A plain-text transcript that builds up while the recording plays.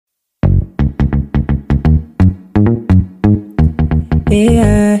I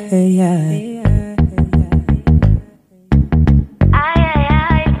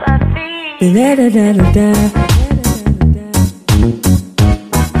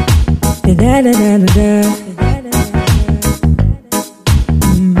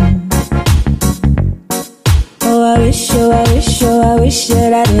wish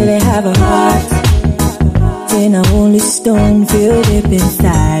that I didn't have a heart. Then I'm only stone filled deep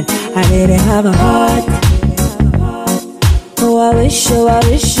inside. I didn't have a heart. I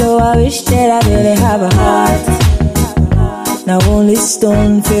wish that I didn't have a heart. Now only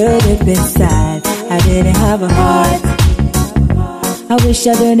stone filled deep inside. I didn't have a heart. I wish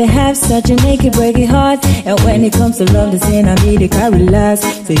I didn't have such a naked, breaking heart. And when it comes to love, the sin I need to carry last.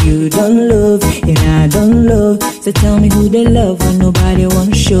 So you don't love, and I don't love. So tell me who they love when nobody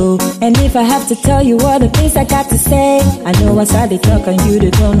wanna show. And if I have to tell you all the things I got to say, I know I started talking you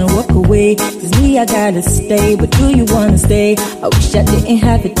to turn and walk away. Cause me, I gotta stay, but do you wanna stay? I wish I didn't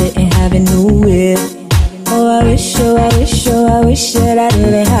have it nowhere. I wish that I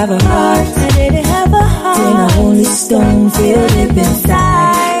didn't have a heart. I didn't have a heart. Then I only stone filled deep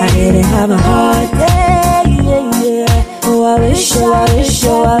inside. I didn't have a heart. I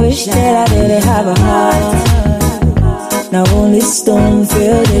wish that I didn't have a heart. Now only stone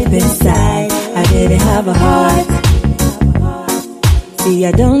filled deep inside. I didn't have a heart. See,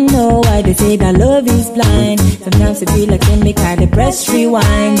 I don't know why they say that love is blind. Sometimes it feel like they make I press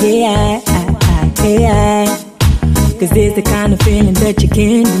rewind. Cause it's the kind of feeling that you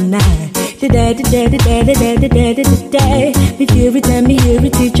can't deny. Me feel it and me hear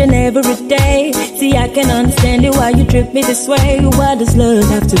it each and every day. See, I can understand it why you trip me this way. Why does love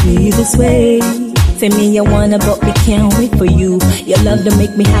have to be this way? Say me I wanna but me can't wait for you. Your love to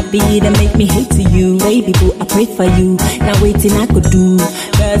make me happy, to make me hate to you. Baby boo, I pray for you. Now waiting I could do.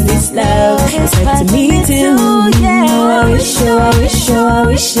 Cause this love is up to me too. I wish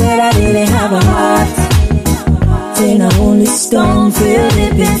that I didn't have a heart. Then I only stone filled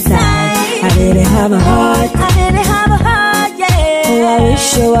deep inside. I didn't have a heart. I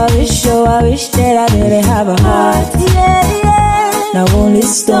wish that I didn't have a heart. Now only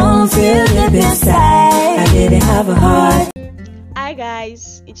stone filled deep inside. I didn't have a heart. Hi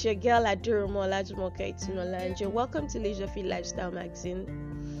guys, it's your girl Adurumo Olajumoke Itunola, and you're welcome to Leisure Fit Lifestyle Magazine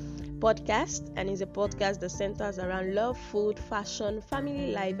podcast, and it's a podcast that centers around love, food, fashion,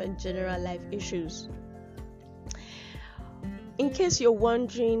 family life, and general life issues. In case you're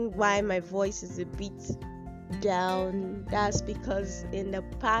wondering why my voice is a bit down, that's because in the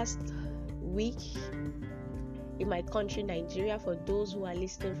past week in my country, Nigeria, for those who are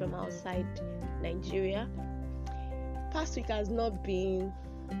listening from outside Nigeria, past week has not been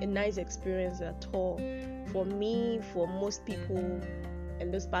a nice experience at all for me, for most people in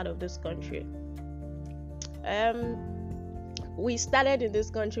this part of this country. We started in this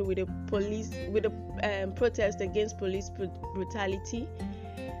country with a protest against police brutality,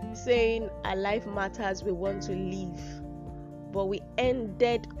 saying our life matters, we want to live. But we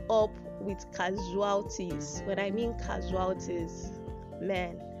ended up with casualties. When I mean casualties,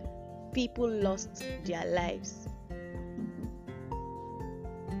 man, people lost their lives.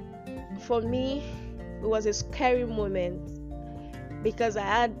 For me, it was a scary moment because I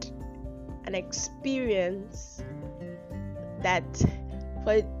had an experience that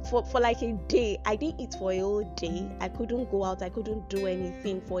for like a day, I didn't eat for a whole day. I couldn't go out, I couldn't do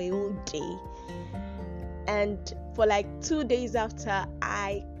anything for a whole day. And for like 2 days after,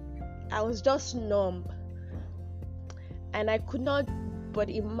 I was just numb. And I could not but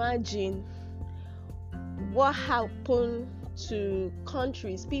imagine what happened to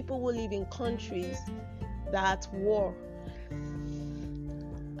countries, people who live in countries that are at war.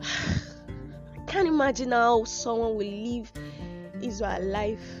 I can't imagine how someone will live his or her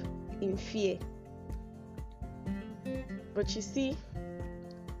life in fear. But you see,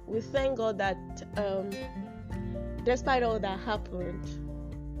 we thank God that despite all that happened,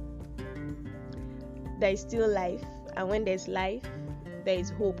 there is still life, and when there's life, there is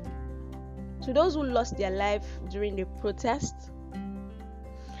hope. To those who lost their life during the protest,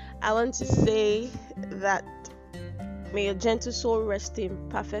 I want to say that may your gentle soul rest in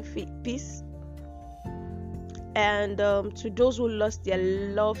perfect peace. And to those who lost their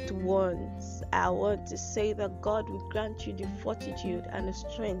loved ones, I want to say that God will grant you the fortitude and the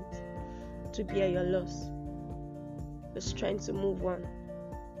strength to bear your loss, the strength to move on.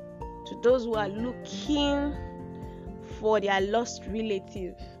 To those who are looking for their lost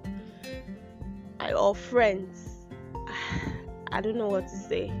relative or friends, I don't know what to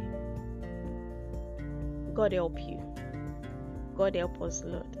say. God help you. God help us,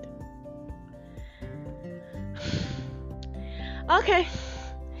 Lord. Okay,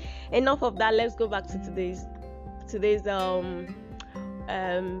 enough of that. Let's go back to today's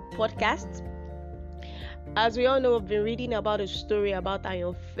podcast. As we all know, we've been reading about a story about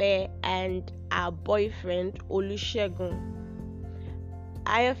Ayanfe and our boyfriend Olusegun.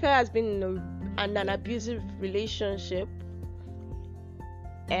 Ayanfe has been in an abusive relationship,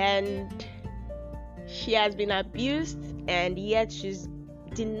 and she has been abused, and yet she's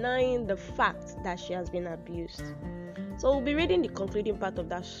denying the fact that she has been abused. So we'll be reading the concluding part of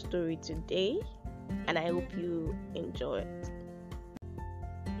that story today, and I hope you enjoy it.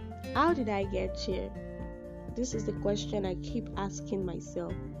 How did I get here? This is the question I keep asking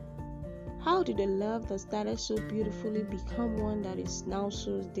myself. How did a love that started so beautifully become one that is now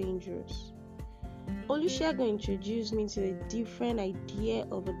so dangerous? Olusegun introduced me to a different idea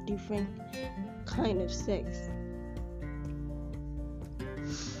of a different kind of sex.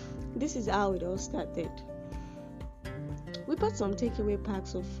 This is how it all started. We bought some takeaway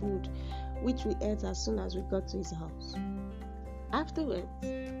packs of food, which we ate as soon as we got to his house. Afterwards,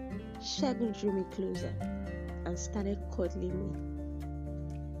 Segun drew me closer and started cuddling me.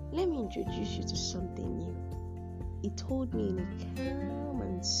 Let me introduce you to something new, he told me in a calm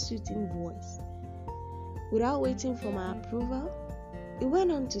and soothing voice. Without waiting for my approval, he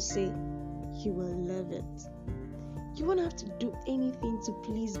went on to say, you will love it. You won't have to do anything to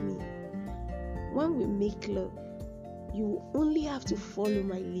please me. When we make love, you will only have to follow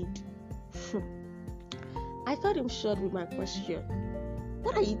my lead. I cut him short with my question.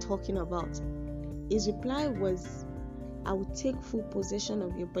 What are you talking about? His reply was, I will take full possession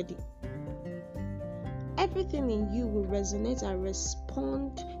of your body. Everything in you will resonate and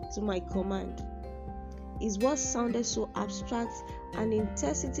respond to my command. His words sounded so abstract, and the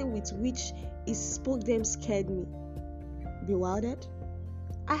intensity with which he spoke them scared me. Bewildered,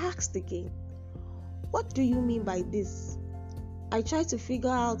 I asked again, what do you mean by this? I tried to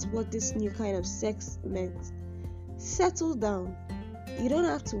figure out what this new kind of sex meant. Settle down. You don't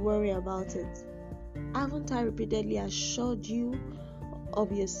have to worry about it. Haven't I repeatedly assured you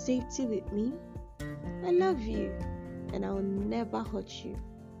of your safety with me? I love you, and I will never hurt you.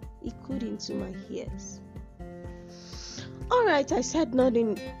 He cooed into my ears. Alright, I said,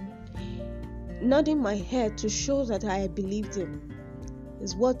 nodding my head to show that I believed him.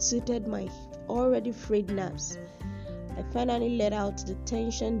 His words suited my already frayed nerves. I finally let out the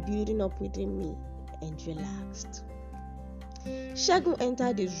tension building up within me and relaxed. Segun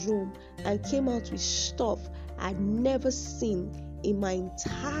entered his room and came out with stuff I'd never seen in my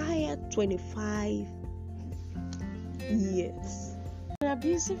entire 25 years. An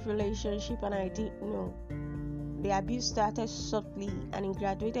abusive relationship, and I didn't know. The abuse started softly and it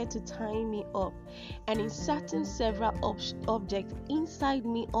graduated to tying me up and inserting several objects inside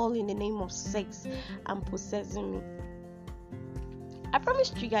me, all in the name of sex and possessing me. I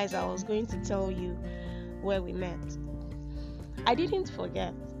promised you guys I was going to tell you where we met. I didn't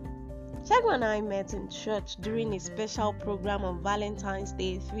forget. Segun and I met in church during a special program on Valentine's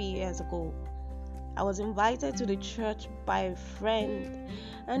Day 3 years ago. I was invited to the church by a friend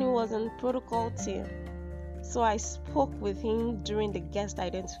and he was in protocol team. So I spoke with him during the guest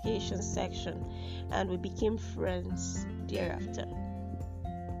identification section and we became friends thereafter.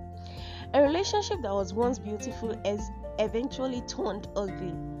 A relationship that was once beautiful eventually turned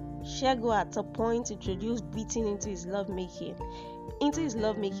ugly. Segun at a point introduced beating into his lovemaking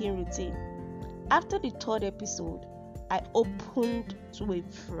routine. After the third episode, I opened to a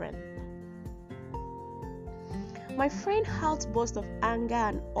friend. My friend's outburst of anger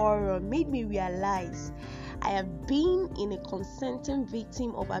and horror made me realize I have been in a consenting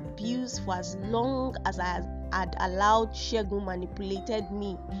victim of abuse for as long as I had allowed Segun manipulated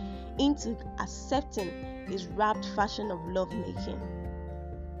me into accepting his rapt fashion of lovemaking.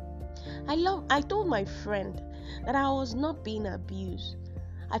 I told my friend that I was not being abused.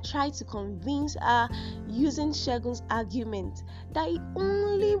 I tried to convince her using Segun's argument that he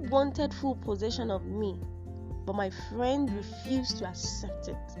only wanted full possession of me, but my friend refused to accept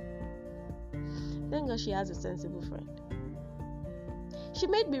it. Thank God she has a sensible friend. She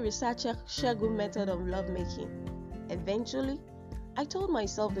made me research Segun's method of lovemaking. Eventually, I told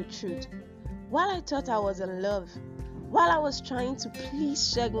myself the truth. While I thought I was in love, while I was trying to please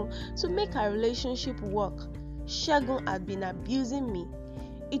Segun to make our relationship work, Segun had been abusing me.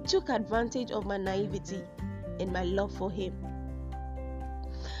 He took advantage of my naivety and my love for him.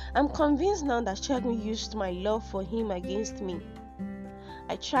 I'm convinced now that Segun used my love for him against me.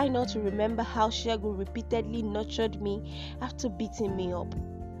 I try not to remember how Segun repeatedly nurtured me after beating me up.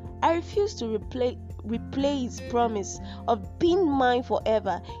 I refuse to replay his promise of being mine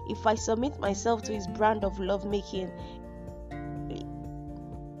forever if I submit myself to his brand of lovemaking.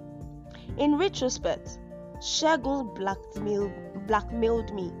 In retrospect, Segun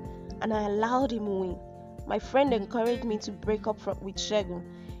blackmailed me and I allowed him win. My friend encouraged me to break up with Segun.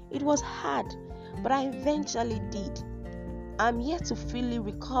 It was hard, but I eventually did. I'm yet to fully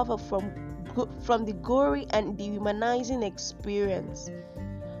recover from the gory and dehumanizing experience,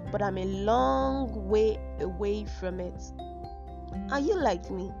 but I'm a long way away from it. Are you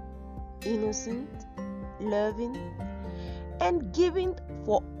like me? Innocent, loving, and giving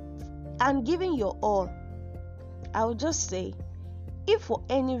your all? I would just say, if for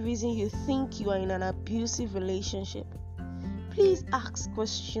any reason you think you are in an abusive relationship, please ask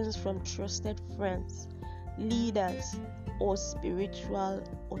questions from trusted friends, leaders, or spiritual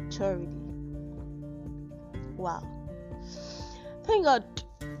authority. Wow. Thank God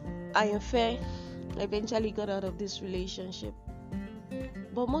Ayanfe eventually got out of this relationship.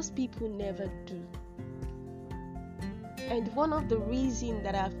 But most people never do. And one of the reasons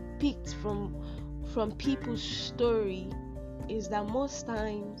that I've picked from people's story is that most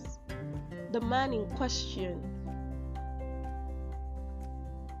times the man in question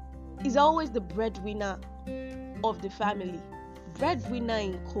is always the breadwinner of the family. Breadwinner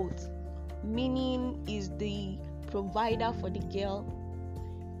in quotes, meaning is the provider for the girl.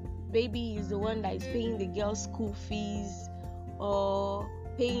 Maybe is the one that is paying the girl's school fees or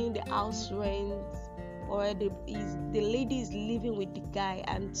paying the house rent, or the lady is living with the guy,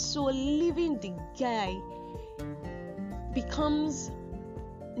 and so leaving the guy becomes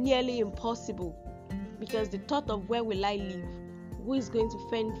nearly impossible because the thought of where will I live, who is going to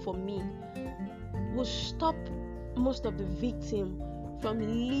fend for me, will stop most of the victim from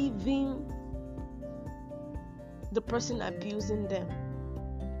leaving the person abusing them.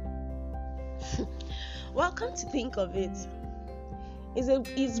 Well, come to think of it,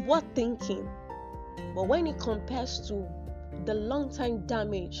 is worth thinking. But when it compares to the long-time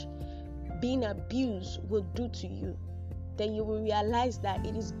damage being abused will do to you, then you will realize that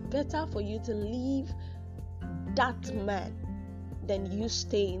it is better for you to leave that man than you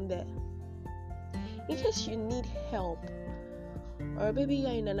staying there. In case you need help, or maybe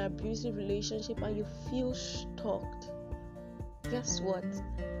you're in an abusive relationship and you feel stuck, guess what?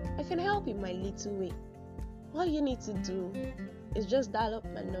 I can help in my little way. All you need to do is just dial up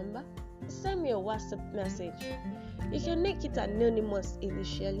my number, send me a WhatsApp message. You can make it anonymous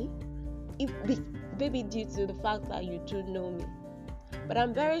initially, maybe due to the fact that you do know me. But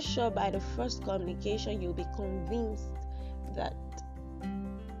I'm very sure by the first communication you'll be convinced that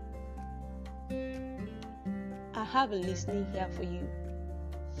I have a listening here for you.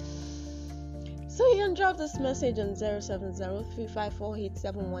 So you can drop this message on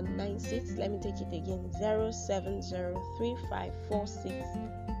 07035487196. Let me take it again.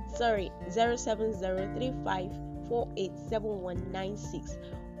 07035487196.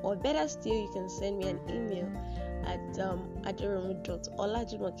 Or better still, you can send me an email at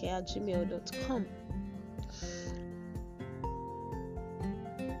aderomu.olajumoke@gmail.com.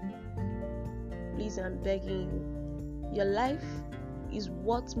 Please, I'm begging you. Your life is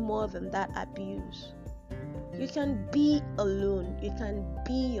worth more than that abuse. You can be alone. You can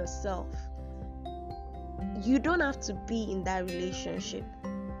be yourself. You don't have to be in that relationship.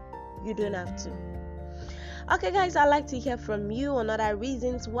 You don't have to. Okay, guys, I'd like to hear from you on other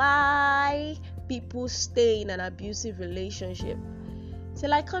reasons why people stay in an abusive relationship.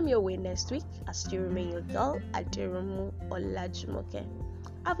 Till I come your way next week, I still remain your girl, Aderomu Olajumoke.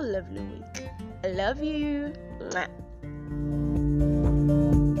 Have a lovely week. I love you. Mwah.